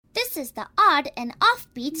is the Odd and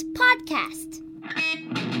Offbeats podcast.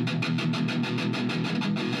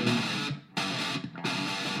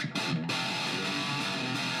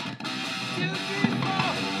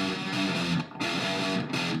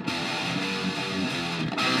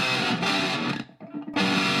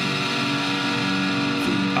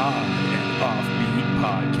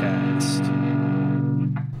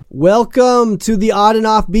 Welcome to the Odd and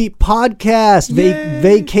Offbeat podcast,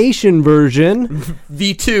 vacation version.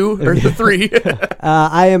 V2, or the 3.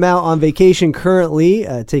 I am out on vacation currently,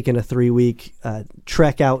 taking a 3-week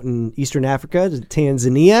trek out in Eastern Africa to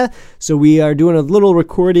Tanzania. So we are doing a little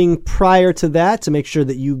recording prior to that to make sure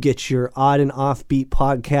that you get your Odd and Offbeat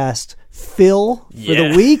podcast fill for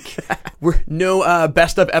the week. We're no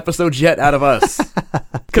best of episodes yet out of us,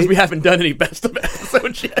 because we haven't done any best of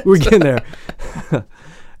episodes yet. We're getting there.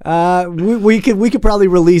 We could probably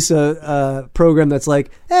release a program that's like,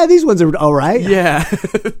 these ones are all right. Yeah,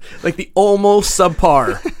 like the almost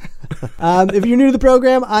subpar. If you're new to the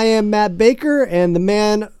program, I am Matt Baker, and the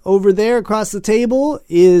man over there across the table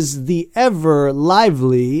is the ever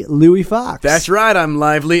lively Louis Fox. That's right, I'm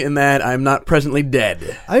lively in that I'm not presently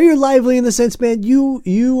dead. You're lively in the sense, man,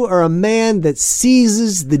 you are a man that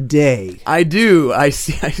seizes the day. I do. I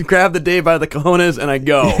grab the day by the cojones and I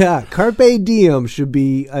go. Yeah, Carpe Diem should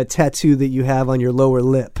be a tattoo that you have on your lower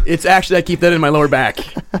lip. It's actually, I keep that in my lower back.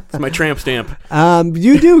 It's my tramp stamp.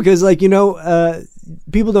 You do, because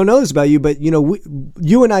people don't know this about you, but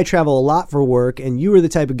you and I travel a lot for work, and you are the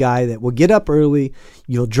type of guy that will get up early.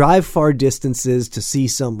 You'll drive far distances to see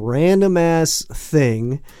some random ass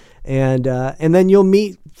thing, and then you'll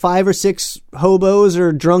meet 5 or 6 hobos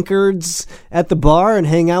or drunkards at the bar and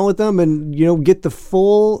hang out with them, and get the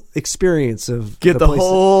full experience of the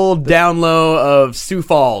whole down low of Sioux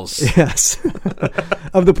Falls. Yes,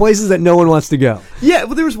 of the places that no one wants to go. Yeah,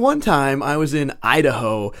 well, there was one time I was in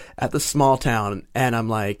Idaho at the small town, and I'm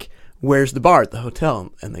like, "Where's the bar at the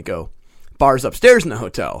hotel?" And they go, "Bar's upstairs in the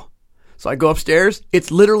hotel." So I go upstairs.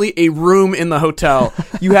 It's literally a room in the hotel.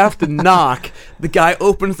 You have to knock. The guy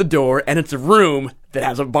opens the door, and it's a room that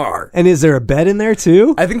has a bar. And is there a bed in there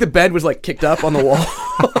too? I think the bed was like kicked up on the wall.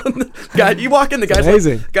 God, you walk in, the guy's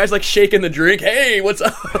amazing. Guy's like shaking the drink. Hey, what's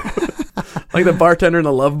up? Like the bartender in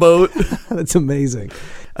the Love Boat. That's amazing.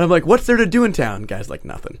 And I'm like, what's there to do in town? Guy's like,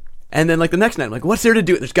 nothing. And then like the next night, I'm like, what's there to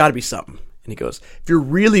do? There's got to be something. And he goes, if you're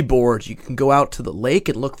really bored, you can go out to the lake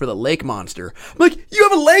and look for the lake monster. I'm like, you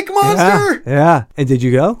have a lake monster? Yeah. And did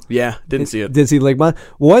you go? Yeah, didn't see it. Didn't see the lake monster.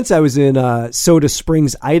 Once I was in Soda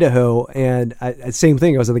Springs, Idaho, and same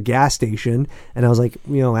thing. I was at the gas station, and I was like,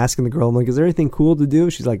 asking the girl, I'm like, is there anything cool to do?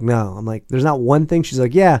 She's like, no. I'm like, there's not one thing? She's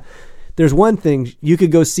like, yeah, there's one thing. You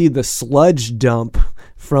could go see the sludge dump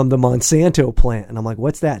from the Monsanto plant. And I'm like,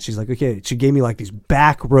 what's that? She's like, okay. She gave me like these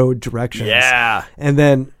back road directions. Yeah. And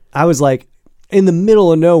then I was like, in the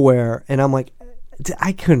middle of nowhere, and I'm like,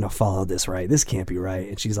 I couldn't have followed this right. This can't be right.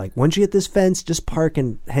 And she's like, once you hit this fence, just park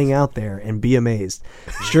and hang out there and be amazed.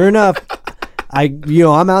 Sure enough,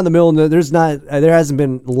 I'm out in the middle of there hasn't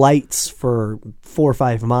been lights for 4 or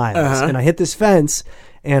 5 miles. Uh-huh. And I hit this fence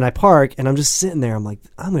and I park and I'm just sitting there. I'm like,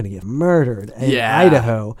 I'm going to get murdered in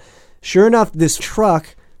Idaho. Sure enough, this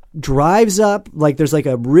truck drives up, like there's like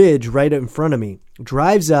a ridge right in front of me,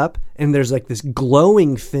 drives up, and there's like this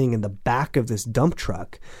glowing thing in the back of this dump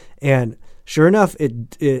truck. And sure enough,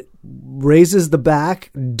 it raises the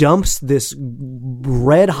back, dumps this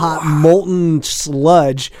red hot molten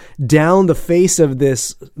sludge down the face of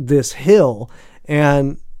this hill.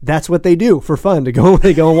 And that's what they do for fun. They go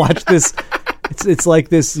and watch this. It's like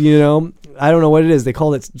this, I don't know what it is. They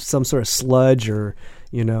call it some sort of sludge or,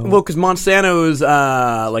 Well, because Monsanto's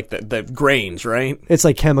like the grains, right? It's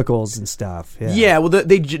like chemicals and stuff. Yeah. Yeah. Well,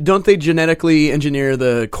 they genetically engineer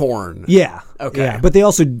the corn. Yeah. Okay. Yeah, but they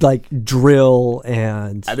also like drill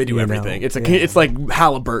and they do everything. It's like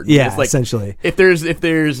Halliburton. Yeah. It's like, essentially. If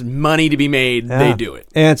there's money to be made, they do it.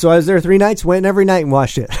 And so I was there 3 nights. Went every night and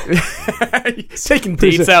watched it. Taking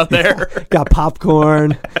dates out there. Got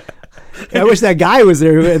popcorn. I wish that guy was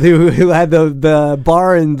there who had the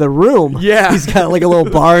bar in the room. Yeah. He's got like a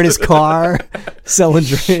little bar in his car selling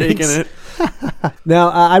drinks. Shaking it. Now,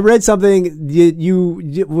 I read something.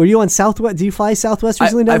 You were you on Southwest? Do you fly Southwest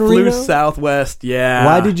recently down to Reno? I flew Southwest, yeah.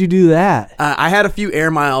 Why did you do that? I had a few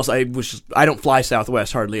air miles. I don't fly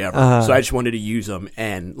Southwest hardly ever, so I just wanted to use them.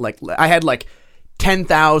 And I had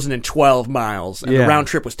 10,012 miles, and the round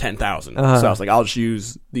trip was 10,000. So I was like, I'll just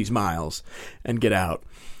use these miles and get out.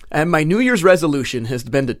 And my New Year's resolution has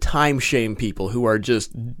been to time shame people who are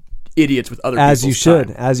just idiots with other As people's you should.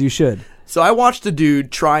 time. As you should. So I watched a dude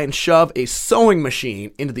try and shove a sewing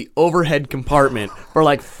machine into the overhead compartment for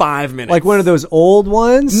like 5 minutes. Like one of those old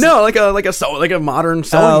ones? No, like a modern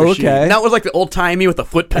sewing machine. Okay. That was like the old timey with the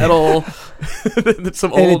foot pedal.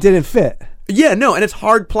 Some And old. it didn't fit. Yeah, no, and it's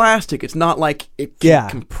hard plastic. It's not like it can Yeah.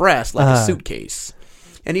 compress like a suitcase.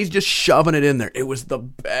 And he's just shoving it in there. It was the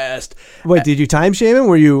best. Wait, did you time shame him?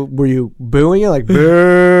 Were you booing it like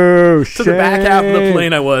boo? To the back half of the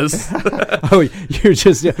plane, I was. Oh, you're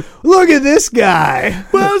just look at this guy.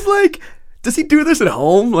 But I was like, does he do this at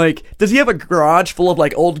home? Like, does he have a garage full of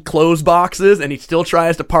like old clothes boxes, and he still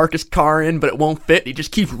tries to park his car in, but it won't fit? He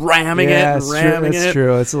just keeps ramming it and ramming it. That's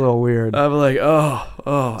true. It's a little weird. I'm like,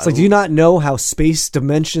 oh. It's like, do you not know how space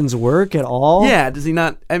dimensions work at all? Yeah. Does he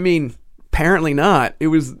not? I mean, apparently not. It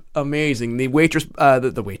was amazing. The waitress,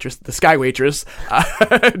 the sky waitress,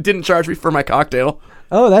 didn't charge me for my cocktail.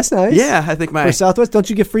 Oh, that's nice. Yeah, I think For Southwest, don't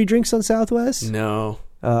you get free drinks on Southwest? No,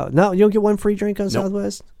 No, you don't get one free drink on Nope.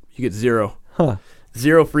 Southwest? you get 0. Huh.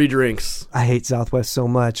 0 free drinks. I hate Southwest so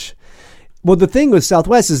much. Well, the thing with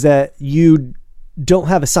Southwest is that you don't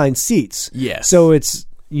have assigned seats. Yes. So it's,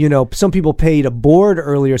 some people pay to board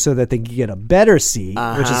earlier so that they can get a better seat,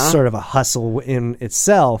 which is sort of a hustle in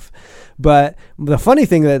itself. But the funny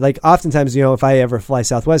thing that, like, oftentimes, if I ever fly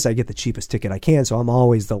Southwest, I get the cheapest ticket I can. So I'm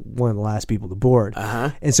always one of the last people to board.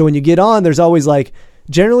 And so when you get on, there's always like,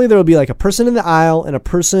 generally there will be like a person in the aisle and a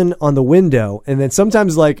person on the window. And then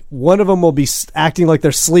sometimes like one of them will be acting like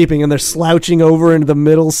they're sleeping and they're slouching over into the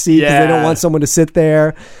middle seat because they don't want someone to sit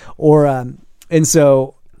there. Or, and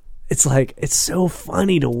so it's like, it's so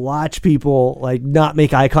funny to watch people like not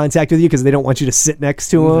make eye contact with you because they don't want you to sit next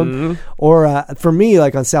to them. Or for me,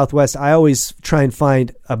 like on Southwest, I always try and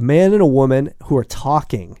find a man and a woman who are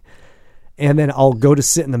talking. And then I'll go to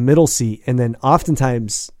sit in the middle seat. And then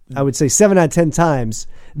oftentimes, I would say 7 out of 10 times,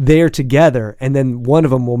 they're together. And then one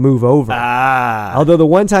of them will move over. Although the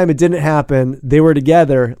one time it didn't happen, they were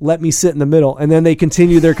together, let me sit in the middle. And then they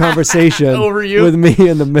continue their conversation Over you? with me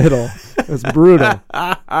in the middle. It was brutal.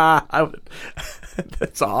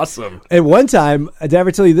 That's awesome. At one time, did I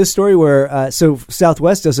ever tell you this story where, so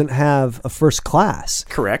Southwest doesn't have a first class.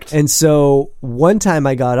 Correct. And so one time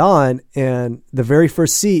I got on and the very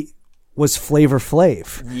first seat was Flavor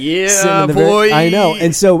Flav. Yeah, boy. I know.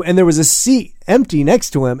 And there was a seat empty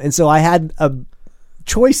next to him. And so I had a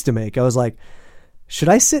choice to make. I was like, should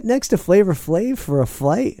I sit next to Flavor Flav for a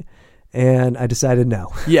flight? And I decided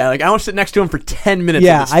no. Yeah, like I want to sit next to him for 10 minutes.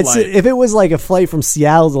 Yeah, of this I'd flight. sit, if it was like a flight from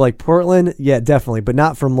Seattle to like Portland, yeah, definitely, but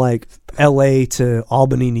not from like LA to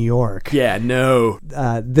Albany, New York. Yeah, no.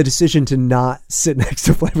 The decision to not sit next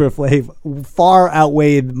to Flavor Flav far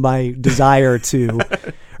outweighed my desire to,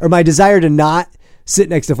 or my desire to not sit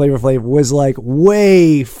next to Flavor Flav was like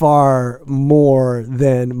way far more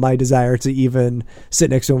than my desire to even sit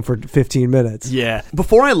next to him for 15 minutes. Yeah.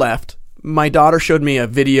 Before I left, my daughter showed me a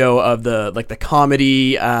video of the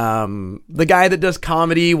comedy, the guy that does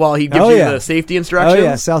comedy while he gives you the safety instructions. Oh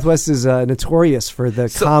yeah, Southwest is notorious for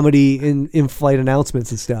the comedy in-flight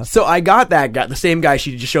announcements and stuff. So I got that guy, the same guy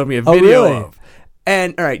she just showed me a video really? of.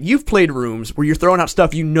 And all right, you've played rooms where you're throwing out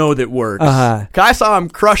stuff you know that works. 'Cause I saw him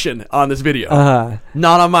crushing on this video.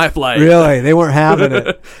 Not on my flight. Really? They weren't having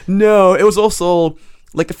it. No, it was also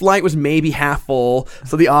like the flight was maybe half full,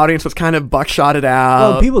 so the audience was kind of buckshotted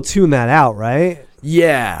out. Well, people tune that out, right?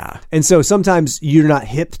 Yeah. And so sometimes you're not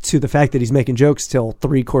hip to the fact that he's making jokes till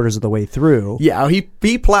 3/4 of the way through. Yeah,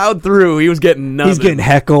 he plowed through. He was getting nothing. He's getting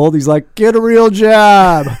heckled. He's like, get a real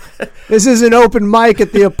job. This is an open mic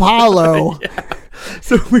at the Apollo.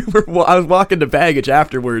 So I was walking to baggage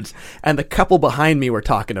afterwards, and the couple behind me were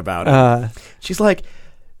talking about it. She's like,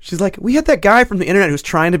 we had that guy from the internet who's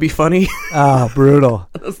trying to be funny. Oh, brutal.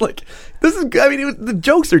 I was like, the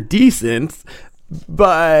jokes are decent,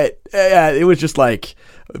 but it was just like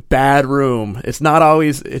a bad room. It's not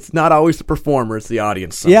always the performer, it's the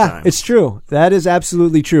audience sometimes. Yeah, it's true. That is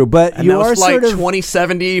absolutely true. But and you that was are flight sort of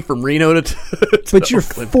 2070 from Reno to but you're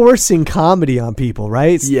Oakland. forcing comedy on people,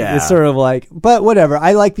 right? Yeah. It's sort of like, but whatever.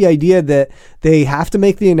 I like the idea that they have to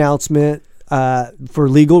make the announcement for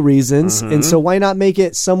legal reasons. And so why not make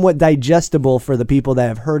it somewhat digestible for the people that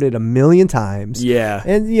have heard it a million times? Yeah.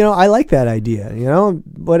 And, I like that idea,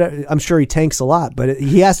 but I'm sure he tanks a lot, but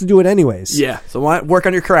he has to do it anyways. Yeah. So why work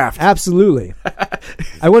on your craft? Absolutely.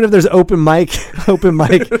 I wonder if there's open mic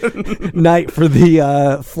night for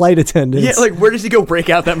the flight attendants. Yeah, like where does he go break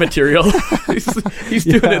out that material? he's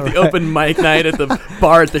doing it the open mic night at the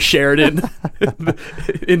bar at the Sheraton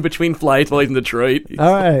in between flights while he's in Detroit.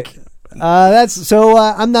 All right.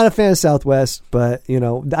 I'm not a fan of Southwest, but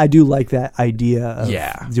I do like that idea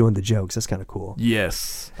of doing the jokes. That's kind of cool.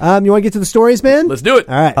 Yes. You want to get to the stories, man? Let's do it.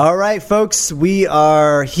 All right, folks. We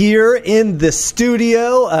are here in the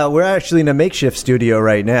studio. We're actually in a makeshift studio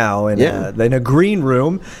right now, in a green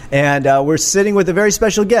room, and we're sitting with a very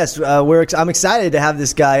special guest. I'm excited to have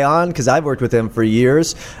this guy on because I've worked with him for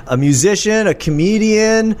years. A musician, a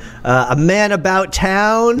comedian, a man about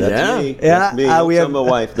town. That's me. That's me. Don't tell my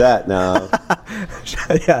wife that now.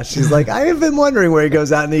 Yeah, she's like, I have been wondering where he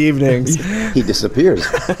goes out in the evenings. He disappears.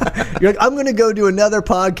 You're like, I'm going to go do another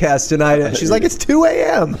podcast tonight. And she's like, it's 2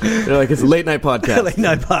 a.m. You're like, it's a late night podcast. Late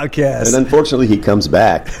night podcast. And unfortunately, he comes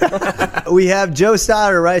back. We have Joe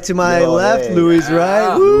Stoddard right to my left. Hey. Louis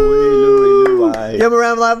right. Louis. Give him a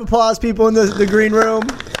round of live applause, people in the green room.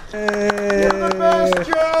 Hey. You're the best,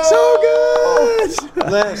 Joe. So good.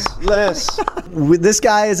 Less. This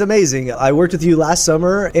guy is amazing. I worked with you last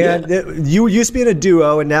summer, and you used to be in a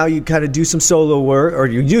duo, and now you kind of do some solo work, or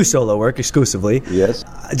you do solo work exclusively. Yes.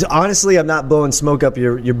 Honestly, I'm not blowing smoke up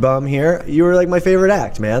your bum here. You were like my favorite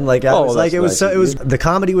act, man. Like I was like, it was the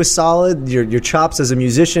comedy was solid. Your chops as a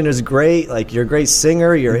musician is great. Like you're a great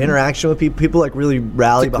singer. Your interaction with people like really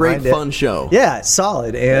rally behind it. It's a great fun show. Yeah, it's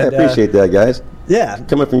solid. And I appreciate that, guys. Yeah.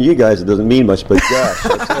 Coming from you guys, it doesn't mean much, but gosh,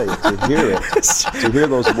 I tell you, to hear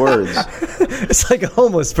those words. It's like a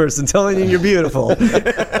homeless person telling you you're beautiful.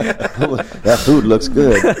 That food looks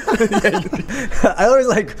good. I always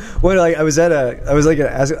I was at an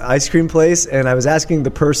ice cream place, and I was asking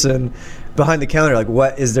the person behind the counter, like,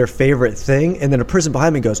 what is their favorite thing? And then a person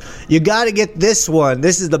behind me goes, you got to get this one.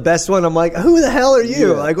 This is the best one. I'm like, who the hell are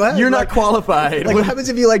you? Yeah. Like, what? You're not qualified. Like, what happens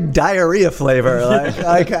if you like diarrhea flavor?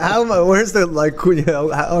 Like how am I, where's the, like, how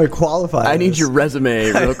do I qualify? I need your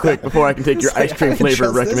resume real quick before I can take your ice cream flavor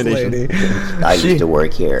recommendation. I used to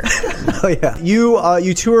work here. Oh yeah,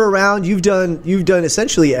 you tour around. You've done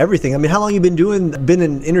essentially everything. I mean, how long you been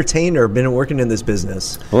an entertainer, been working in this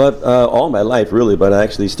business? Well, all my life really, but I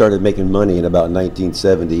actually started making money in about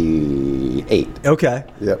 1978. Okay.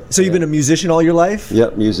 Yep. So you've been a musician all your life?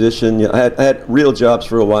 Yep, musician. Yeah, I had real jobs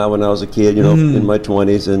for a while when I was a kid, in my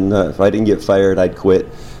 20s, and if I didn't get fired, I'd quit.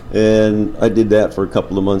 And I did that for a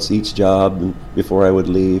couple of months each job before I would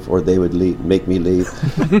leave, or they would make me leave.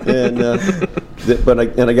 And I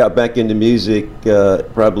got back into music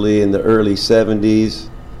probably in the early 70s.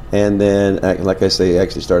 And then, like I say, I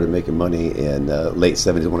actually started making money in late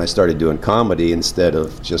 70s when I started doing comedy instead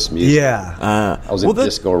of just music. Yeah. I was in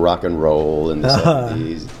disco rock and roll in the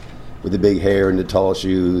 70s with the big hair and the tall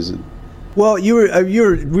shoes. Well, we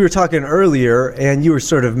were talking earlier, and you were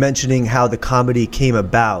sort of mentioning how the comedy came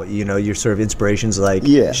about. Your sort of inspirations, like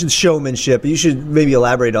showmanship. You should maybe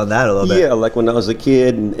elaborate on that a little bit. Yeah, like when I was a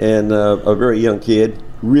kid and a very young kid,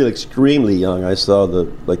 really extremely young, I saw the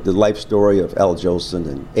life story of Al Jolson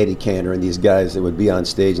and Eddie Cantor and these guys that would be on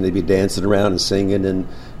stage and they'd be dancing around and singing and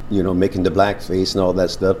making the blackface and all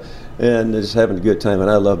that stuff, and just having a good time. And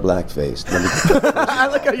I love blackface. I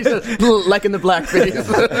like how you said liking the blackface.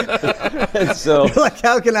 And so, you're like,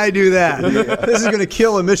 how can I do that? This is going to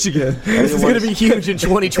kill in Michigan. This is going to be huge in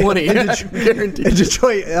 2020. Guaranteed. In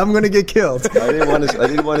Detroit, I'm going to get killed. I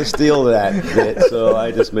didn't want to steal that bit, so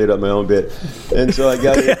I just made up my own bit. And so I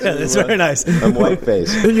got it. That's very nice. I'm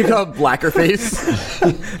whiteface. You call it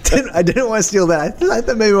blackerface? I didn't want to steal that. I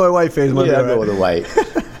thought maybe my whiteface might be I'll go with the white.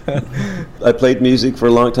 I played music for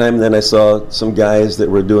a long time, and then I saw some guys that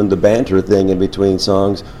were doing the banter thing in between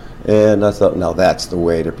songs, and I thought, now that's the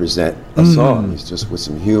way to present a song. It's just with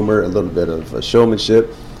some humor, a little bit of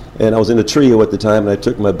showmanship. And I was in a trio at the time, and I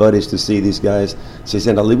took my buddies to see these guys. So he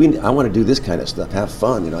said, I want to do this kind of stuff, have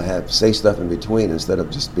fun, say stuff in between instead of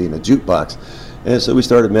just being a jukebox. And so we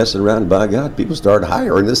started messing around, and by God, people started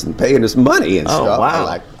hiring us and paying us money and stuff. Wow. I'm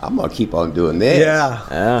like, I'm going to keep on doing this.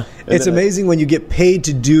 Yeah. It's amazing when you get paid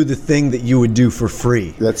to do the thing that you would do for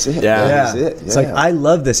free. That's it. Yeah. That's it. Yeah. It's like, I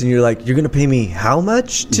love this. And you're like, you're going to pay me how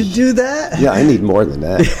much to do that? Yeah, I need more than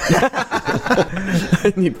that.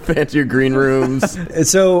 I need fancier green rooms. And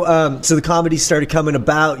so the comedy started coming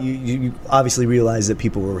about. You obviously realized that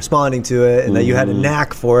people were responding to it and that you had a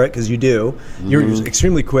knack for it, because you do. You're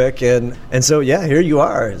extremely quick. And so, yeah, here you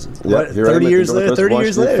are. What, 30 years later? 30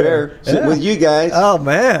 years later. Sitting with you guys. Oh,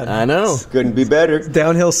 man. I know. Couldn't be better.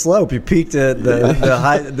 Downhill slope. You peaked at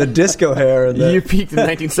the disco hair. And You peaked in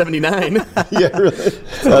 1979. Yeah, really.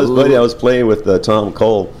 That was funny. I was playing with Tom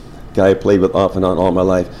Cole, guy I played with off and on all my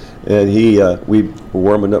life, and we were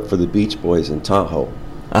warming up for the Beach Boys in Tahoe.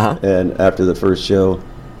 And after the first show,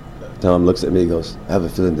 Tom looks at me and goes, I have a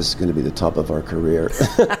feeling this is going to be the top of our career.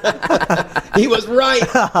 He was right.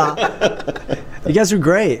 You guys were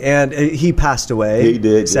great, and he passed away. He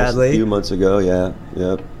did, sadly, yes, a few months ago. Yeah,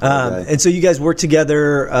 yeah. And so you guys worked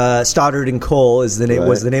together. Stoddard and Cole is the name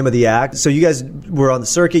was the name of the act. So you guys were on the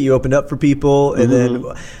circuit. You opened up for people, and then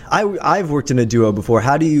I've worked in a duo before.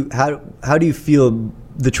 How do you feel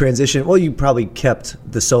the transition? Well, you probably kept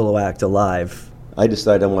the solo act alive. I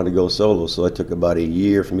decided I wanted to go solo, so it took about a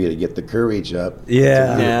year for me to get the courage up.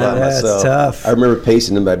 Yeah, to do it by that's myself. tough. I remember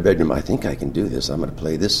pacing in my bedroom. I think I can do this. I'm going to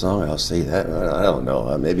play this song. I'll say that. I don't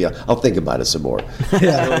know. Maybe I'll think about it some more.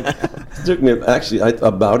 Yeah. So it took me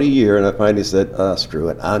about a year, and I finally said, screw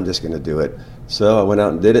it. I'm just going to do it. So I went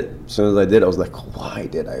out and did it. As soon as I did, I was like, why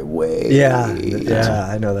did I wait? Yeah,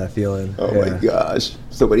 I know that feeling. Oh, my gosh.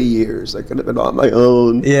 So many years. I could have been on my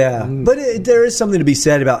own. Yeah, but there is something to be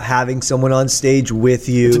said about having someone on stage with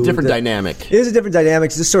you. It's a different dynamic. It is a different dynamic.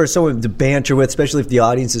 It's just sort of someone to banter with, especially if the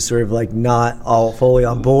audience is sort of like not all fully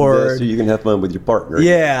on board. Yeah, so you can have fun with your partner.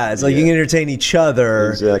 Yeah, it's like you can entertain each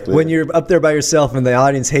other. Exactly. When you're up there by yourself and the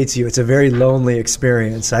audience hates you, it's a very lonely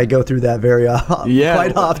experience. I go through that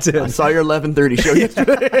quite often. I saw your 11:30 show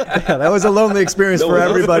yesterday. Yeah, that was a lonely experience for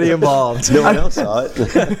everybody involved. No one else saw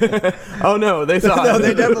it. Oh, no, they saw it. No,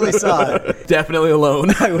 they definitely saw it. Definitely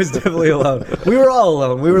alone. I was definitely alone. We were all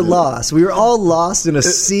alone. We were lost. We were all lost in a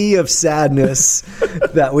sea of sadness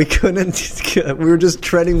that we couldn't. We were just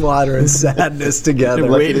treading water in sadness together.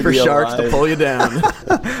 Waiting for be sharks to alive. pull you down.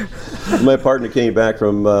 My partner came back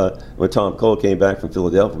from, when Tom Cole came back from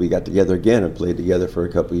Philadelphia, we got together again and played together for a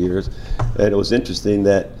couple of years. And it was interesting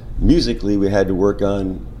that musically we had to work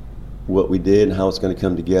on what we did and how it's going to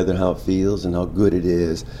come together, how it feels and how good it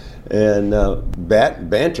is. And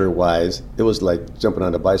banter-wise, it was like jumping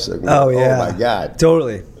on a bicycle. Oh, yeah. Oh, my God.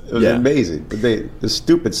 Totally. It was amazing. The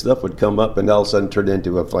stupid stuff would come up and all of a sudden turn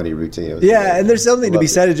into a funny routine. Yeah, and there's something to be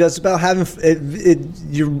said just about having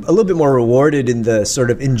you're a little bit more rewarded in the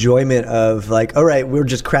sort of enjoyment of like, all right, we're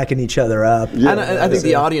just cracking each other up. Yeah. And I think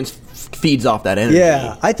the audience feeds off that energy.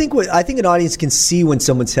 Yeah, I think an audience can see when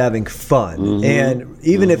someone's having fun, and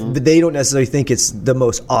even if they don't necessarily think it's the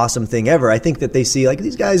most awesome thing ever, I think that they see like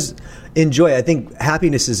these guys enjoy. I think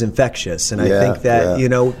happiness is infectious, and I think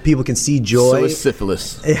that people can see joy. So is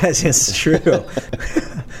syphilis. Yes, it's true.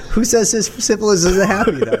 Who says syphilis isn't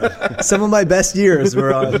happy though? Some of my best years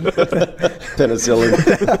were on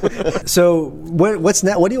penicillin. So what's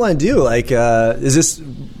next? What do you want to do? Like, is this?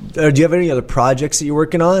 Do you have any other projects that you're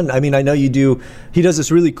working on? I mean, I know you do. He does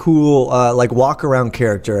this really cool like walk around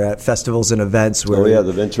character at festivals and events. Where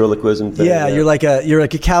the ventriloquism thing. Yeah, you're like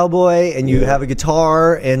a cowboy, and you have a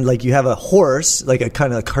guitar, and like you have a horse, like a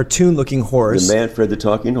kind of cartoon looking horse. The Manfred the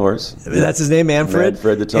Talking Horse. That's his name, Manfred.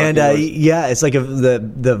 Manfred the Talking Horse. And it's like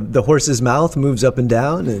the horse's mouth moves up and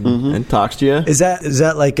down and talks to you. Is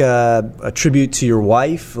that like a tribute to your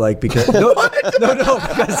wife? Like because no,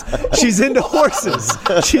 because she's into horses.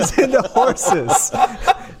 She's into horses.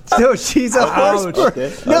 No, she's a horse.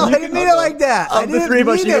 Okay. No, I didn't mean it like that. I Of the didn't three of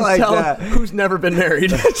us, mean you it can like tell that. who's never been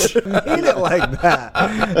married. Mean it like that.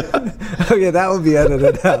 Okay, that would be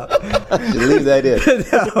edited out. You leave that in.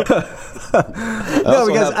 No,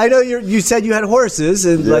 because I know you said you had horses,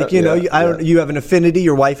 and you have an affinity.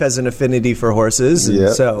 Your wife has an affinity for horses, and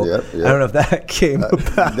I don't know if that came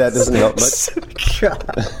about. That doesn't help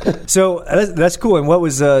much. So that's cool. And what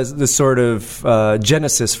was the sort of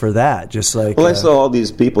genesis for that? Just like I saw all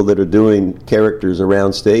these people that are doing characters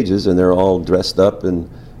around stages, and they're all dressed up, and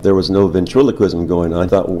there was no ventriloquism going on. I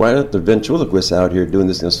thought, well, why aren't the ventriloquists out here doing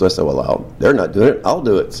this? And so I said, they're not doing it. I'll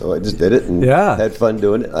do it. So I just did it and had fun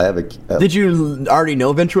doing it. I have Did you already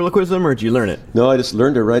know ventriloquism, or did you learn it? No, I just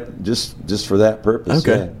learned it right just for that purpose.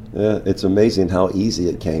 Okay. Yeah, it's amazing how easy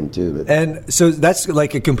it came too. And so that's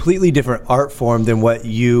like a completely different art form than what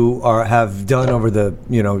you have done over the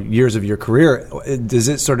years of your career. Is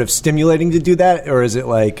it sort of stimulating to do that, or is it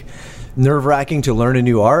like nerve-wracking to learn a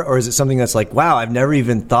new art, or is it something that's like, wow, I've never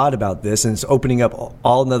even thought about this, and it's opening up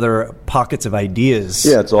all another pockets of ideas?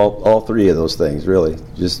 Yeah, it's all three of those things really.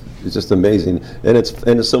 It's just amazing, and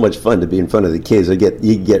it's so much fun to be in front of the kids.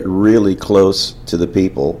 You get really close to the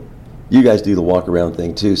people. You guys do the walk around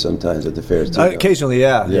thing too sometimes at the fairs too. Occasionally,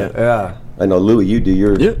 yeah. I know, Louis, you do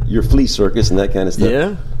your flea circus and that kind of stuff.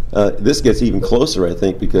 Yeah. This gets even closer, I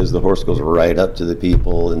think, because the horse goes right up to the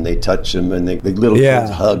people and they touch him, and the little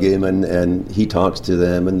kids hug him, and he talks to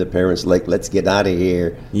them, and the parents like, let's get out of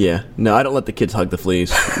here. Yeah. No, I don't let the kids hug the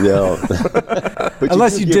fleas. No.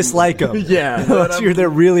 Unless you dislike them. Yeah. Unless they're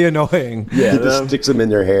really annoying. Yeah. He just sticks them in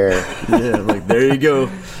their hair. Yeah, like, there you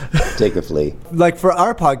go. take a flea. Like for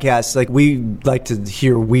our podcast, like we like to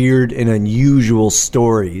hear weird and unusual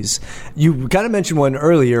stories. You kind of mentioned one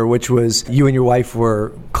earlier, which was you and your wife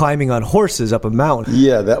were climbing on horses up a mountain.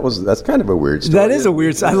 Yeah, that's kind of a weird story. That is a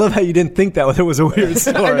weird. I love how you didn't think that was a weird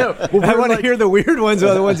story. I know. Well, I want to hear the weird ones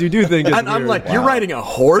or the ones you do think is And I'm weird. like, you're riding a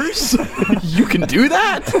horse? You can do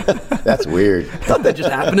that? That's weird. I thought that just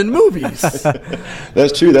happened in movies.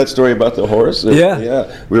 That's true. That story about the horse.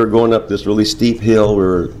 Yeah. We were going up this really steep hill.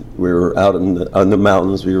 We were out on the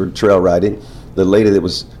mountains. We were trail riding. The lady that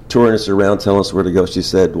was touring us around, telling us where to go, she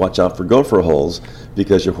said, "Watch out for gopher holes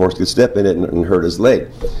because your horse could step in it and hurt his leg."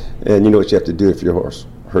 And you know what you have to do if your horse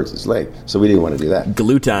hurts his leg. So we didn't want to do that.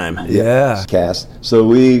 Glue time. Yeah. Cast. So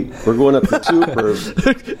we're going up the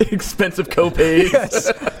tube. Expensive copays.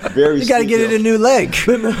 Very You got to steep get hill. it a new leg.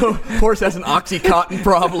 The horse has an Oxycontin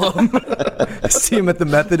problem. See him at the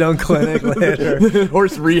methadone clinic later.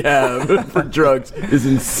 Horse rehab for drugs is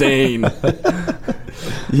insane.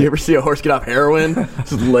 You ever see a horse get off heroin?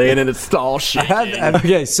 Just laying in its stall shaking.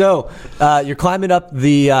 Okay, so you're climbing up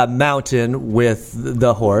the mountain with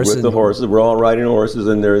the horse. With the horses. We're all riding horses,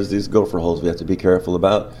 and there's these gopher holes we have to be careful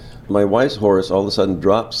about. My wife's horse all of a sudden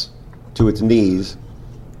drops to its knees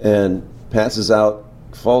and passes out,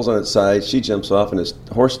 falls on its side. She jumps off, and his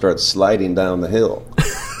horse starts sliding down the hill.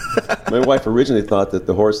 My wife originally thought that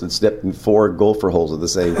the horse had stepped in 4 gopher holes at the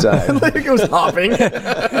same time. Like it was hopping.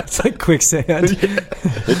 It's like quicksand.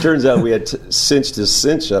 It turns out we had cinched his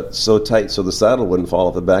cinch up so tight so the saddle wouldn't fall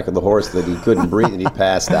off the back of the horse that he couldn't breathe and he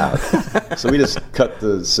passed out. So we just cut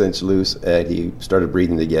the cinch loose and he started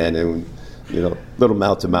breathing again, and little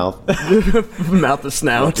mouth to mouth. Mouth to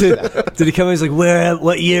snout. Did he come in? He's like,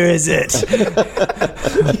 what year is it?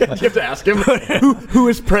 You have to ask him, who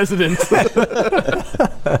is president?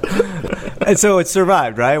 And so it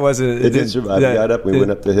survived, right? It did survive. We got up, we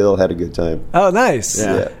went up the hill, had a good time. Oh, nice.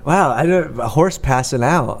 Yeah. Wow, a horse passing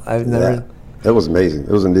out. I've never... Yeah. That was amazing.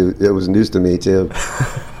 It was news to me, too.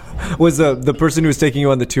 Was the person who was taking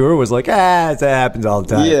you on the tour was like, that happens all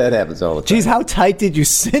the time. Yeah, it happens all the time. Jeez, how tight did you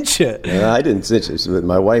cinch it? I didn't cinch it, but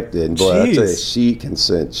my wife did. Boy, I'll tell you, Jeez. she can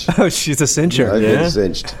cinch. Oh, she's a cincher. I've been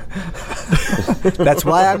cinched. That's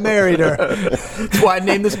why I married her. That's why I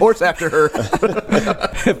named this horse after her.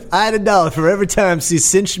 If I had $1 for every time she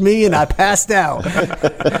cinched me and I passed out.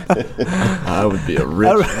 I would be a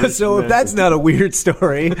rich So if that's not a weird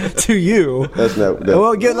story to you, That's not.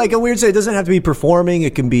 well, get like a weird story. It doesn't have to be performing.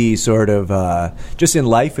 It can be sort of just in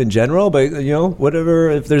life in general. But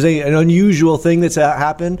whatever. If there's an unusual thing that's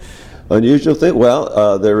happened. Unusual thing?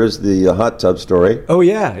 Well, there is the hot tub story. Oh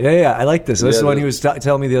yeah. I like this. This is the one he was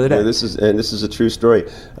telling me the other day. Yeah, this is a true story.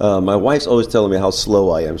 My wife's always telling me how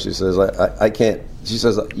slow I am. She says I can't. She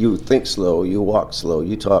says you think slow, you walk slow,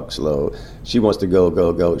 you talk slow. She wants to go,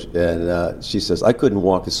 and she says I couldn't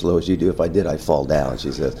walk as slow as you do. If I did, I'd fall down.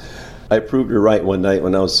 She says. I proved her right one night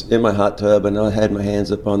when I was in my hot tub and I had my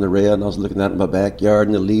hands up on the rail and I was looking out in my backyard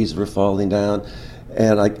and the leaves were falling down.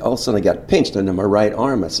 And all of a sudden I got pinched under my right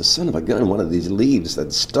arm. I said, son of a gun, one of these leaves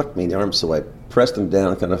that stuck me in the arm. So I pressed them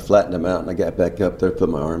down, kind of flattened them out, and I got back up there, put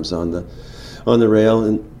my arms on the rail.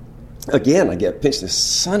 And again, I got pinched.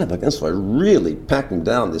 Son of a gun. So I really packed them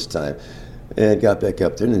down this time and got back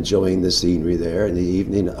up there and enjoying the scenery there in the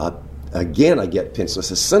evening. Again, I get pinched. So I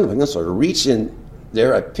said, son of a gun. So I reach in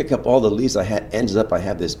there, I pick up all the leaves I had. Ends up, I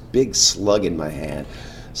have this big slug in my hand.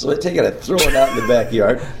 So I take it, I throw it out in the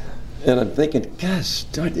backyard. And I'm thinking, gosh,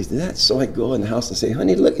 darn, is that? So I go in the house and say,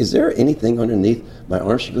 honey, look, is there anything underneath my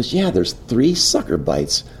arm? She goes, yeah, there's 3 sucker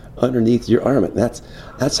bites underneath your arm. And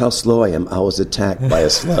that's how slow I am. I was attacked by a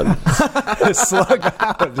slug. Slug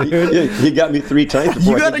out, dude. He got me 3 times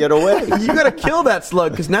before I could get away. You gotta kill that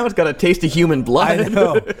slug because now it's got a taste of human blood. I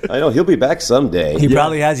know. I know, he'll be back someday. He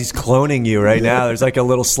probably has. He's cloning you right now. There's like a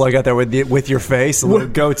little slug out there with your face, a little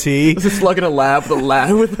goatee. There's a slug in a lab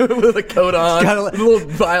with a coat on. got The little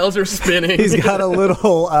vials are spinning. He's got a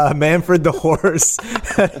little Manfred the horse.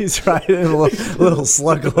 He's riding little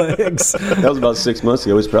slug legs. That was about 6 months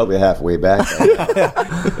ago. He's probably halfway back.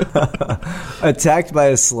 Attacked by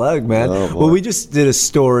a slug, man. Oh, boy. Well, we just did a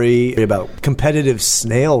story about competitive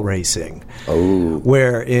snail racing. Oh.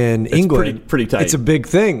 Where in England, pretty tight. It's a big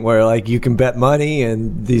thing where like you can bet money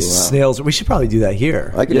and these snails. We should probably do that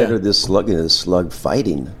here. I could enter this slug into slug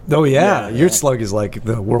fighting. Oh yeah, your slug is like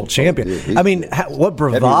the world champion. Dude, I mean, what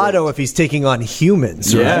bravado if he's taking on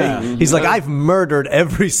humans, Yeah. right? He's like, I've murdered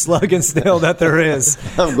every slug and snail that there is.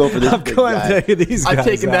 I'm going for this I'm big going guy. to take these guys I've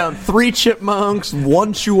taken out. down 3 chipmunks,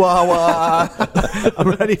 1 chihuahua. I'm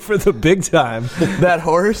ready for the big time. That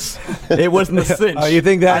horse, it wasn't a cinch. Oh, you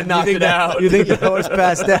think that? I knocked you think it out. out. You think I was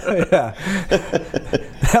passed out? Yeah.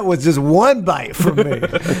 That was just one bite from me.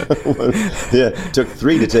 Yeah, it took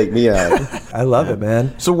 3 to take me out. I love it,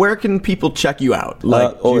 man. So where can people check you out? We've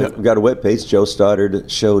got a webpage,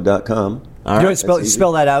 joestoddardshow.com. You want to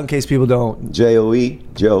spell that out in case people don't. Joe,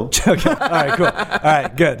 Joe. Okay. All right, cool. All right,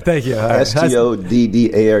 good. Thank you. All right.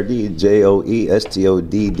 STODDARD,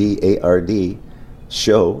 JOESTODDARD,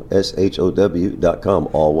 show, SHOW.com,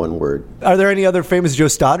 all one word. Are there any other famous Joe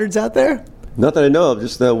Stoddards out there? Not that I know of,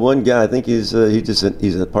 just that one guy. I think he's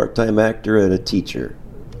a part-time actor and a teacher,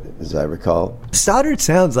 as I recall. Stoddard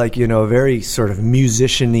sounds like, a very sort of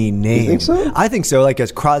musician-y name. You think so? I think so, like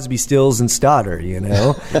as Crosby, Stills, and Stoddard,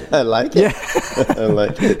 I like it. Yeah. I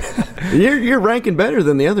like it. You're ranking better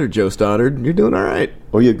than the other Joe Stoddard. You're doing all right.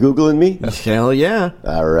 Oh, you Googling me? Hell yeah.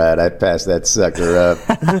 All right, I passed that sucker up.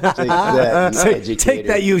 Take that, Take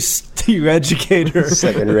that, you educator.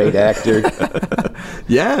 Second-rate actor.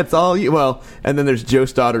 Yeah, it's all you. Well, and then there's Joe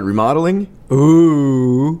Stoddard Remodeling.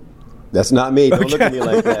 Ooh. That's not me. Don't look at me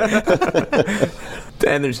like that.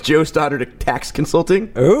 And there's Joe Stoddard Tax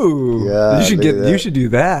Consulting. Ooh. Yeah, you should do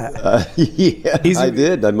that. Yeah, I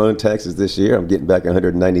did. I'm on taxes this year. I'm getting back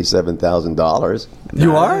 $197,000.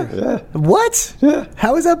 You are? Yeah. What? Yeah.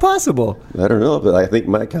 How is that possible? I don't know, but I think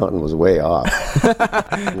my accountant was way off.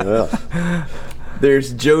 Yeah.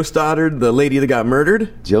 There's Joe Stoddard, the lady that got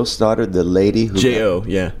murdered. Joe Stoddard, the lady who... J.O.,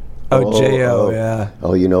 yeah. Oh, J.O., yeah.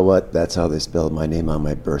 Oh, you know what? That's how they spelled my name on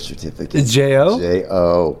my birth certificate. J.O.?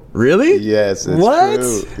 J.O. Really? Yes, it's What?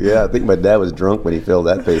 true. Yeah, I think my dad was drunk when he filled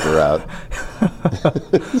that paper out.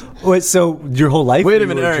 Wait, so your whole life? Wait a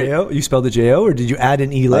minute, all right. J.O.? You spelled the J.O., or did you add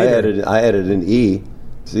an E later? I added an E.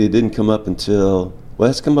 See, it didn't come up until...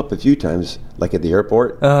 Well, it's come up a few times, like at the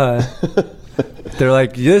airport. They're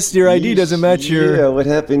like, yes, your ID doesn't match your... Yeah, what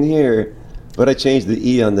happened here? But I changed the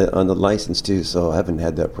E on the license too, so I haven't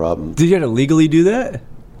had that problem. Did you have to legally do that?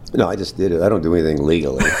 No, I just did it. I don't do anything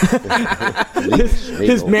legally.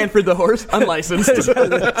 His Manfred the horse, unlicensed.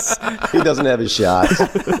 He doesn't have his shots.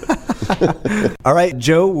 All right,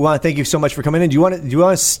 Joe, we want to thank you so much for coming in. Do you want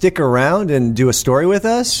to stick around and do a story with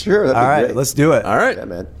us? Sure. That'd be All right, great. let's do it. All right. Yeah,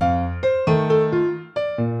 man.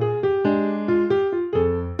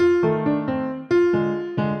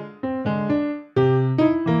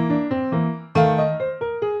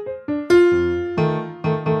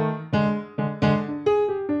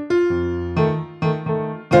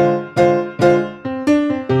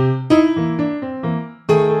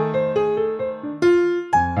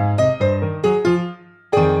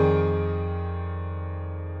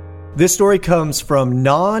 This story comes from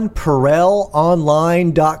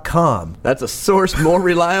nonpareilonline.com. That's a source more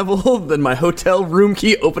reliable than my hotel room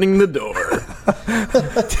key opening the door.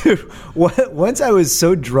 Dude, once I was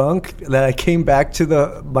so drunk that I came back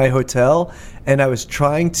to my hotel and I was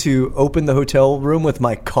trying to open the hotel room with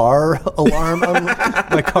my car alarm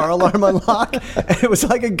unlock. And it was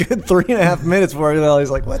like a good 3.5 minutes before I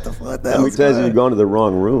was like, what the fuck? How many times have you gone to the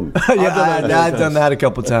wrong room? Yeah, I've done that a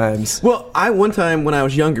couple times. Well, one time when I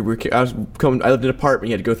was younger, I lived in an apartment.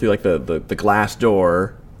 You had to go through like the glass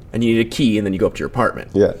door, and you need a key, and then you go up to your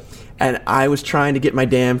apartment. Yeah. And I was trying to get my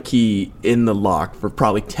damn key in the lock for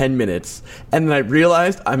probably 10 minutes, and then I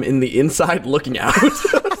realized I'm in the inside looking out. I was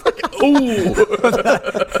like, ooh.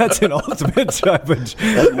 That's an ultimate type of...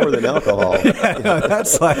 That's more than alcohol. Yeah, no,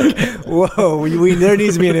 that's like, whoa, there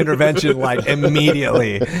needs to be an intervention like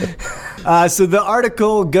immediately. So the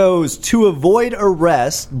article goes, to avoid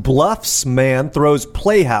arrest, Bluffs man throws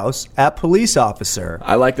playhouse at police officer.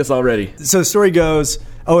 I like this already. So the story goes,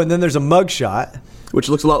 and then there's a mugshot. Which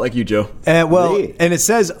looks a lot like you, Joe. And Me? and it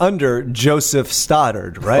says under Joseph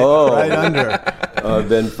Stoddard, right? Oh. Right under. I've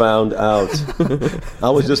been found out. I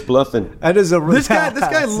was just bluffing. That is This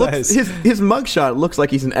guy looks, his mugshot looks like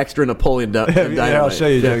he's an extra Napoleon Dynamite. Yeah, I'll show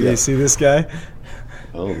you, Joe. You see this guy?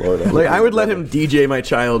 Oh, Lord. Like, I would let him DJ my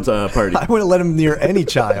child's party. I wouldn't let him near any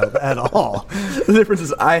child at all. The difference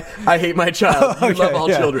is I hate my child. You love all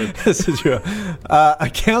children. This is true.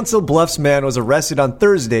 A Council Bluffs man was arrested on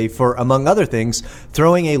Thursday for, among other things,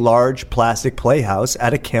 throwing a large plastic playhouse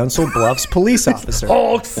at a Council Bluffs police officer.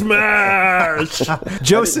 Hulk smash!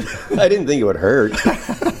 Joseph, I didn't think it would hurt.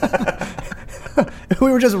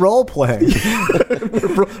 we were just role playing.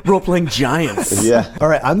 Role-playing giants. Yeah. All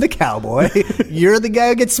right, I'm the cowboy. You're the guy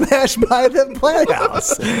who gets smashed by the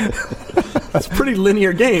playhouse. It's a pretty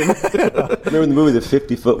linear game. Remember the movie The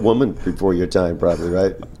 50-Foot Woman? Before your time, probably,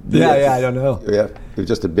 right? Yeah, I don't know. Yeah, it was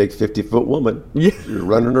just a big 50-foot woman. Yeah. You're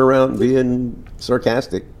running around being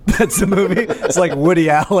sarcastic. That's the movie. It's like Woody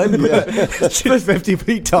Allen. She's 50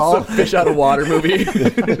 feet tall. It's a fish out of water movie.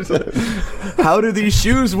 How do these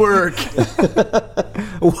shoes work?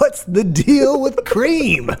 What's the deal with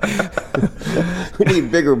cream? We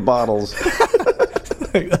need bigger bottles.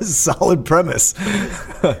 That's a solid premise.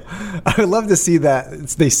 I would love to see that.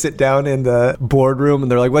 They sit down in the boardroom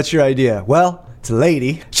and they're like, what's your idea? Well, it's a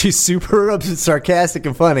lady. She's super sarcastic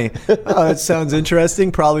and funny. Oh, that sounds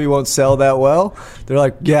interesting. Probably won't sell that well. They're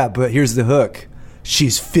like, yeah, but here's the hook.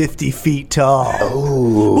 She's 50 feet tall.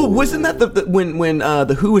 Well, wasn't that when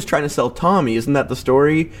the Who was trying to sell Tommy? Isn't that the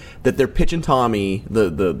story that they're pitching Tommy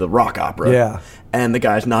the rock opera? Yeah. And the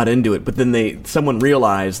guy's not into it, but then someone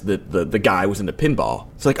realized that the guy was into pinball.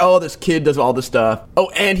 It's like, oh, this kid does all this stuff. Oh,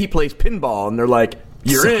 and he plays pinball, and they're like,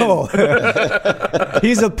 you're in.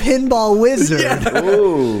 He's a pinball wizard. Yeah.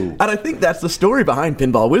 Ooh. And I think that's the story behind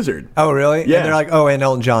Pinball Wizard. Oh, really? Yeah. And they're like, oh, and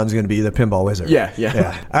Elton John's going to be the pinball wizard. Yeah.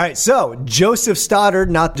 All right, so Joseph Stoddard,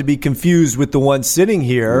 not to be confused with the one sitting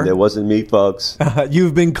here. That wasn't me, folks.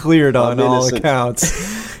 You've been cleared on I'm all innocent.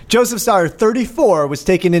 accounts. Joseph Stoddard, 34, was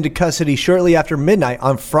taken into custody shortly after midnight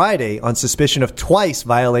on Friday on suspicion of twice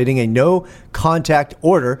violating a no-contact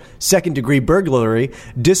order, second-degree burglary,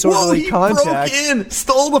 disorderly Whoa, he contact. broke in,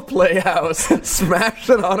 stole the playhouse, smashed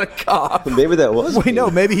it on a cop. Maybe that was Wait,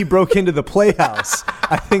 no, maybe he broke into the playhouse.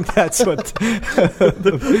 I think that's what...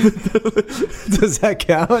 Does that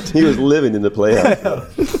count? He was living in the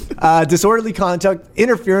playhouse. Disorderly conduct,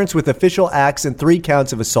 interference with official acts, and 3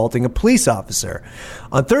 counts of assaulting a police officer.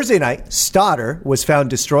 On Thursday night, Stoddard was found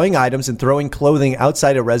destroying items and throwing clothing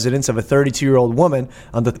outside a residence of a 32-year-old woman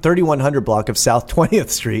on the 3100 block of South 20th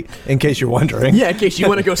Street, in case you're wondering. Yeah, in case you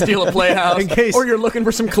want to go steal a playhouse, In case- or you're looking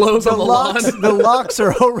for some clothes on the lawn. The locks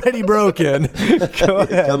are already broken. Go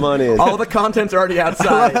ahead. Come on in. All the content's already I love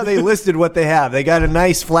outside. how they listed what they have. They got a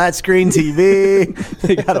nice flat screen TV.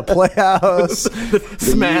 They got a playhouse.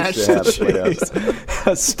 Smash. Used to have a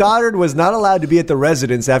playhouse. Stoddard was not allowed to be at the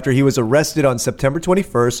residence after he was arrested on September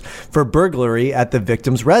 21st for burglary at the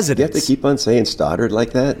victim's You have residence. to keep on saying Stoddard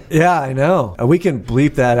like that? Yeah, I know. We can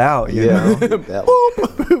bleep that out. You know? That one.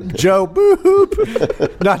 Boop, Joe,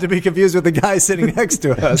 boop. Not to be confused with the guy sitting next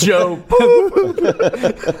to us. Joe.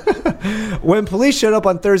 When police showed up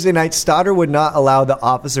on Thursday night, Stoddard would not allow the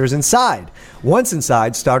officers inside. Once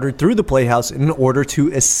inside, Stoddard threw the playhouse in order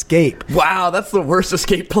to escape. Wow, that's the worst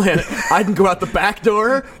escape plan. I can go out the back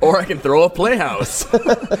door, or I can throw a playhouse.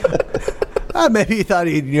 Maybe he thought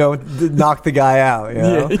he'd, knock the guy out. You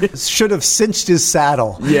know? Yeah. Should have cinched his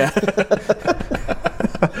saddle. Yeah.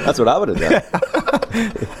 That's what I would have done.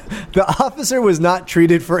 The officer was not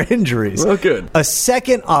treated for injuries. Well, good. A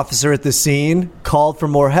second officer at the scene called for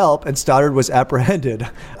more help, and Stoddard was apprehended.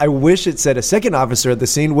 I wish it said a second officer at the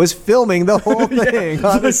scene was filming the whole thing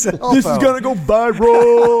on a cell phone. This is going to go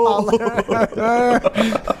viral.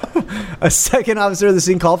 A second officer at the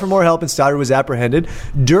scene called for more help, and Stoddard was apprehended.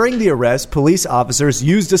 During the arrest, police officers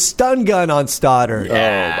used a stun gun on Stoddard. Oh,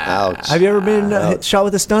 ouch. Have you ever been shot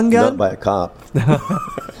with a stun gun? Not by a cop.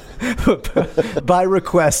 By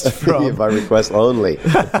request from... By request only.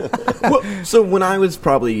 Well, so when I was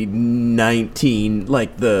probably 19,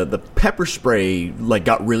 like the pepper spray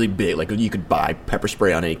got really big. Like you could buy pepper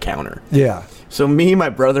spray on any counter. Yeah. So me, my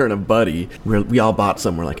brother, and a buddy, we all bought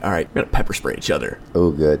some. We're like, all right, we're gonna pepper spray each other.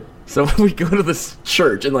 Oh, good. So we go to this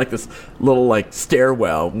church in this little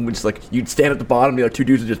stairwell, which you'd stand at the bottom, the other 2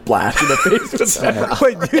 dudes would just blast in the face with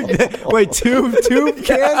pepper. Wait, two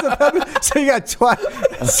cans of pepper? So you got twice.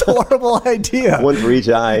 That's a horrible idea. One for each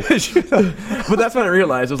eye. But that's when I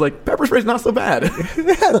realized, I was like, pepper spray's not so bad.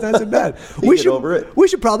 Yeah, that's bad. Get over it. We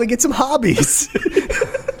should probably get some hobbies.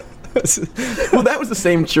 Well, that was the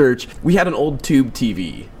same church. We had an old tube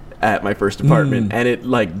TV at my first apartment, and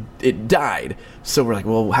it died. So we're like,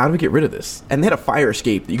 well, how do we get rid of this? And they had a fire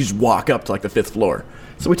escape that you could just walk up to the 5th floor.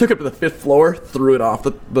 So we took it to the 5th floor, threw it off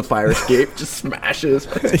the fire escape, just smashes.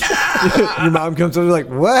 Your mom comes over like,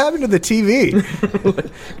 what happened to the TV?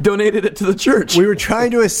 Donated it to the church. We were trying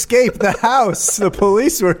to escape the house. The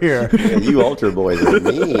police were here. Yeah, you altar boys are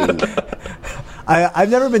mean. I've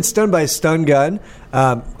never been stunned by a stun gun.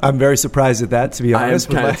 I'm very surprised at that, to be honest,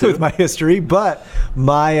 with my history. But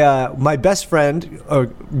my best friend,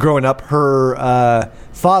 growing up, her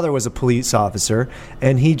father was a police officer,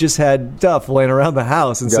 and he just had stuff laying around the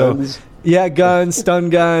house. And Guns? so, Yeah, guns, stun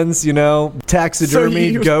guns,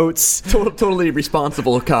 taxidermy, goats. Totally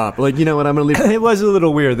responsible cop. Like, you know what? I'm gonna leave. It was a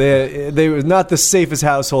little weird. They were not the safest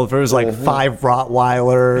household. For it was like 5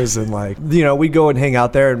 Rottweilers and we'd go and hang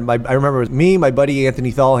out there. And I remember it was me, my buddy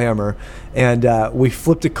Anthony Thalhammer, and we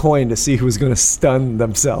flipped a coin to see who was going to stun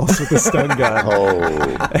themselves with a stun gun.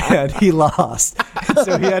 And he lost. And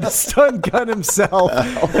so he had to stun gun himself.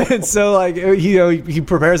 And so he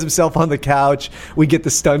prepares himself on the couch. We get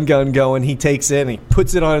the stun gun going. He takes it and he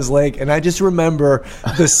puts it on his leg. And I just remember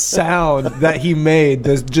the sound that he made,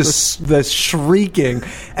 the shrieking.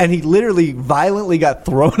 And he literally violently got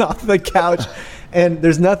thrown off the couch. And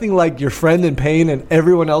there's nothing like your friend in pain and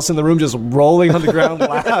everyone else in the room just rolling on the ground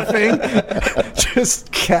laughing,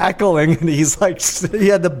 just cackling. And he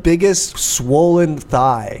had the biggest swollen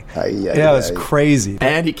thigh. It was crazy.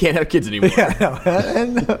 And he can't have kids anymore.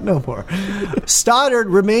 No more. Stoddard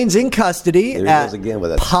remains in custody at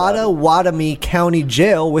Pottawatomie County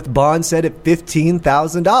Jail with bond set at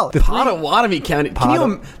 $15,000. Pottawatomie County.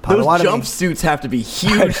 Those jumpsuits have to be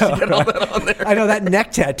huge to get all that on there. I know that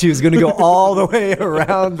neck tattoo is going to go all the way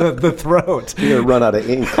around the throat. You're going to run out of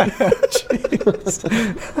ink.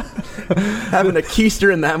 Having a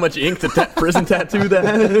keister and that much ink to prison tattoo that.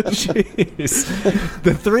 Jeez.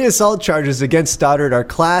 The 3 assault charges against Stoddard are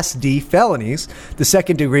Class D felonies. The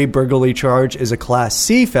second-degree burglary charge is a Class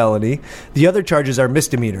C felony. The other charges are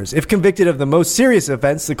misdemeanors. If convicted of the most serious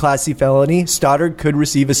offense, the Class C felony, Stoddard could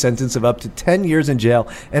receive a sentence of up to 10 years in jail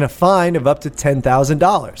and a fine of up to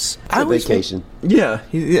 $10,000. Vacation. Yeah,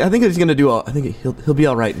 I think he's going to do all. I think he'll be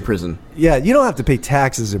all right in prison. Yeah, you don't have to pay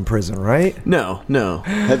taxes in prison, right? No.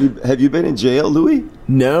 Have you been in jail, Louis?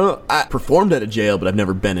 No, I performed at a jail, but I've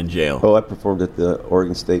never been in jail. Oh, I performed at the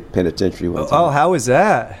Oregon State Penitentiary one time. Oh, how was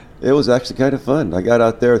that? It was actually kind of fun. I got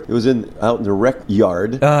out there. It was out in the rec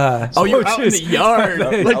yard. You're out in the yard.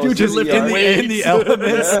 Like you just lifting weights in the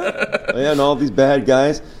elements. And all these bad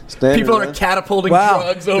guys standing People around. are catapulting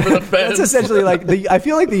drugs over the fence. That's essentially I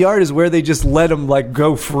feel like the yard is where they just let them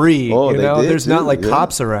go free. Oh, they did There's too, not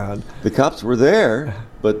cops around. The cops were there,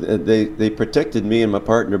 but they protected me and my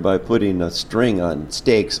partner by putting a string on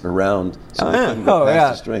stakes around so they couldn't go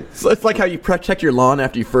past the string. So it's like how you protect your lawn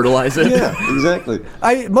after you fertilize it. Yeah, exactly.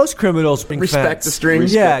 Most criminals respect the string.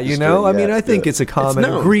 I think it's a common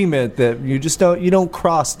agreement that you just don't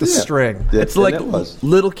cross the string. Yeah, it's like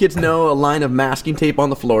little kids know a line of masking tape on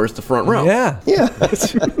the floor is the front row. Yeah.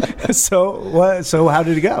 So how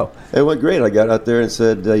did it go? It went great. I got out there and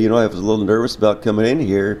said, I was a little nervous about coming in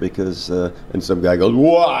here because, and some guy goes,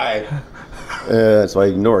 "Why?" So I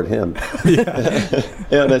ignored him.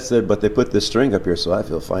 And I said, but they put this string up here, so I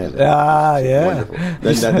feel fine. Yeah. Wonderful.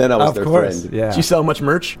 Then I was their friend. Yeah. Did you sell much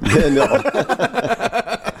merch? No.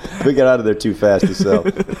 We got out of there too fast to sell.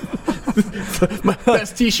 My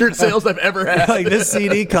best T-shirt sales I've ever had. This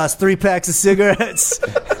CD cost 3 packs of cigarettes.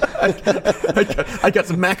 I got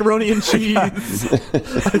some macaroni and cheese.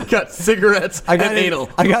 I got cigarettes and anal.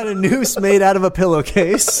 I got a noose made out of a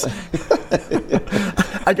pillowcase.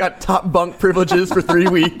 I got top bunk privileges for 3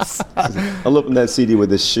 weeks. I'll open that CD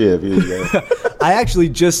with this shiv. Here you go. I actually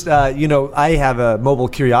just, I have a mobile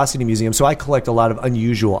curiosity museum, so I collect a lot of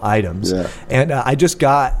unusual items. Yeah. And I just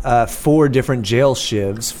got 4 different jail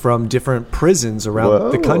shivs from different prisons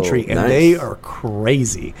around the country, and they are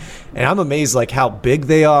crazy. And I'm amazed, how big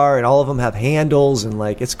they are, and all of them have handles, and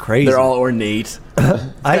it's crazy. They're all ornate.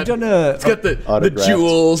 I've done It's got the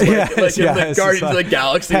jewels, in the Guardians of the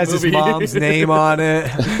Galaxy has movie. His mom's name on it.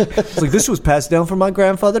 It's this was passed down from my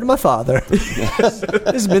grandfather to my father. This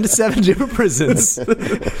has been to 7 different prisons. It's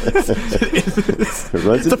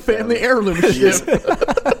a family heirloom ship.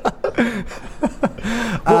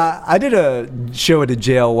 I did a show at a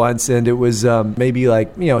jail once, and it was maybe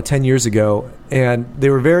 10 years ago, and they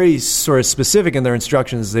were very sort of specific in their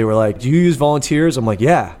instructions. They were like, "Do you use volunteers?" I'm like,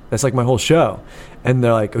 "Yeah, that's my whole show." And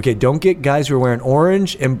they're like, "Okay, don't get guys who are wearing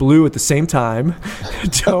orange and blue at the same time.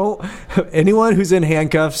 Anyone who's in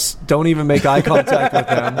handcuffs, don't even make eye contact with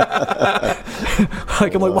them."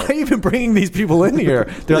 I'm like, "Why are you even bringing these people in here?"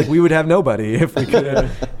 They're like, "We would have nobody if we could."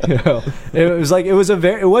 It was it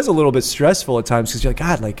was a little bit stressful at times because you're like,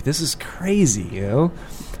 "God, this is crazy,"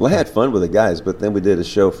 Well, I had fun with the guys, but then we did a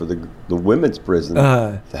show for the women's prison.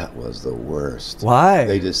 That was the worst. Why?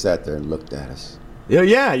 They just sat there and looked at us.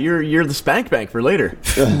 Yeah, you're the spank bank for later.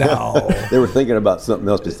 No. They were thinking about something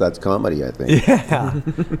else besides comedy, I think.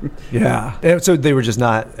 Yeah. And so they were just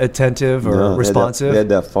not attentive or responsive? They had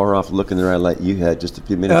that far off look in their eye like you had just a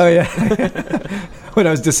few minutes ago. Oh, yeah. when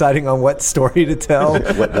I was deciding on what story to tell.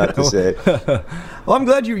 What not to say. Well, I'm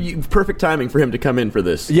glad you perfect timing for him to come in for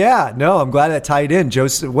this. Yeah, no, I'm glad that tied in.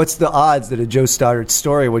 What's the odds that a Joe Stoddard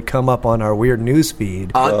story would come up on our weird news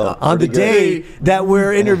feed on the day that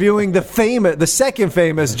we're interviewing the second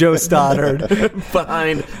famous Joe Stoddard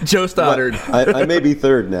behind Joe Stoddard? I may be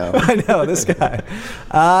third now. I know this guy.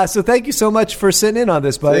 So thank you so much for sitting in on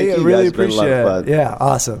this, buddy. Thank you, I really guys. It's been a lot appreciate of it. fun. Yeah,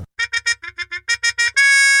 awesome.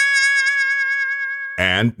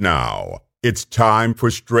 And now, it's time for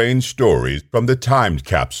Strange Stories from the Time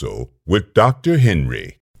Capsule with Dr.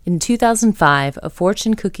 Henry. In 2005, a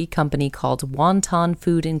fortune cookie company called Wonton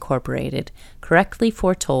Food Incorporated correctly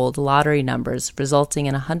foretold lottery numbers, resulting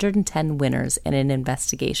in 110 winners in an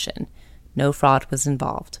investigation. No fraud was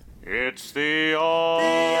involved. It's the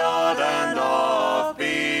Odd and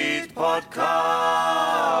Offbeat Podcast.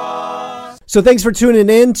 So thanks for tuning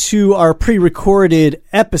in to our pre-recorded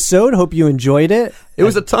episode. Hope you enjoyed it. It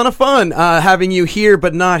was a ton of fun having you here,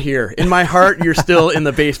 but not here. In my heart, you're still in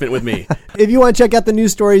the basement with me. If you want to check out the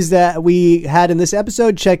news stories that we had in this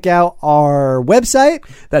episode, check out our website.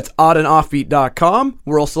 That's oddandoffbeat.com.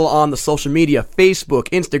 We're also on the social media, Facebook,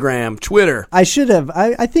 Instagram, Twitter. I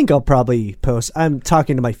think I'll probably post. I'm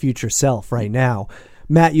talking to my future self right now.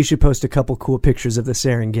 Matt, you should post a couple cool pictures of the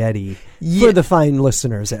Serengeti for the fine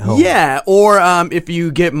listeners at home. Yeah, or if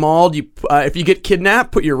you get mauled, if you get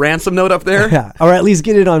kidnapped, put your ransom note up there. Yeah, or at least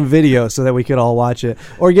get it on video so that we could all watch it.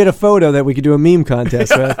 Or get a photo that we could do a meme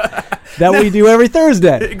contest with. That we do every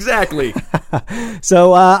Thursday. Exactly.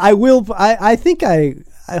 So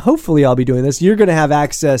hopefully I'll be doing this. You're going to have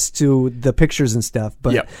access to the pictures and stuff.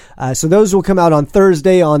 But Yep. So those will come out on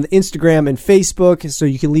Thursday on Instagram and Facebook. So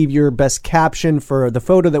you can leave your best caption for the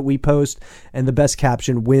photo that we post, and the best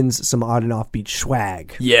caption wins some Odd and Offbeat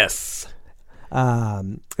swag. Yes.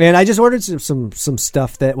 And I just ordered some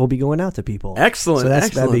stuff that will be going out to people. Excellent. So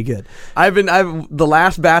excellent. that'd be good. The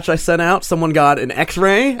last batch I sent out, someone got an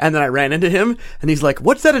X-ray, and then I ran into him, and he's like,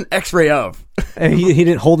 "What's that an X-ray of?" And he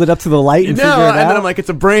didn't hold it up to the light and figure it out. And then I'm like, "It's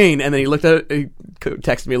a brain." And then he looked at it, he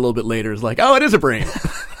texted me a little bit later. He's like, "Oh, it is a brain."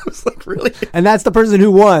 I was like, "Really?" And that's the person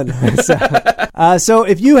who won. So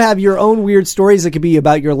if you have your own weird stories that could be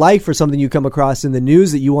about your life or something you come across in the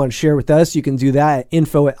news that you want to share with us, you can do that at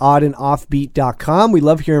info@oddandoffbeat.com. We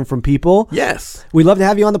love hearing from people. Yes. We'd love to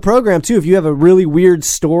have you on the program, too. If you have a really weird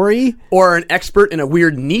story. Or an expert in a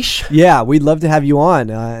weird niche. Yeah, we'd love to have you on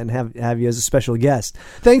and have you as a special guest.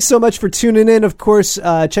 Thanks so much for tuning in. Of course,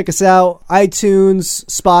 check us out. iTunes,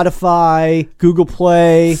 Spotify, Google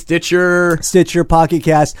Play. Stitcher, Pocket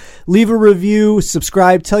Cast. Leave a review,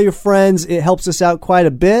 subscribe, tell your friends. It helps us out quite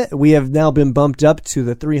a bit. We have now been bumped up to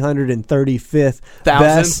the 335th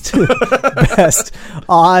best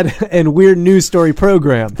odd and weird news story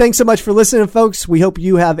program. Thanks so much for listening, folks. We hope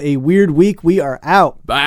you have a weird week. We are out. Bye.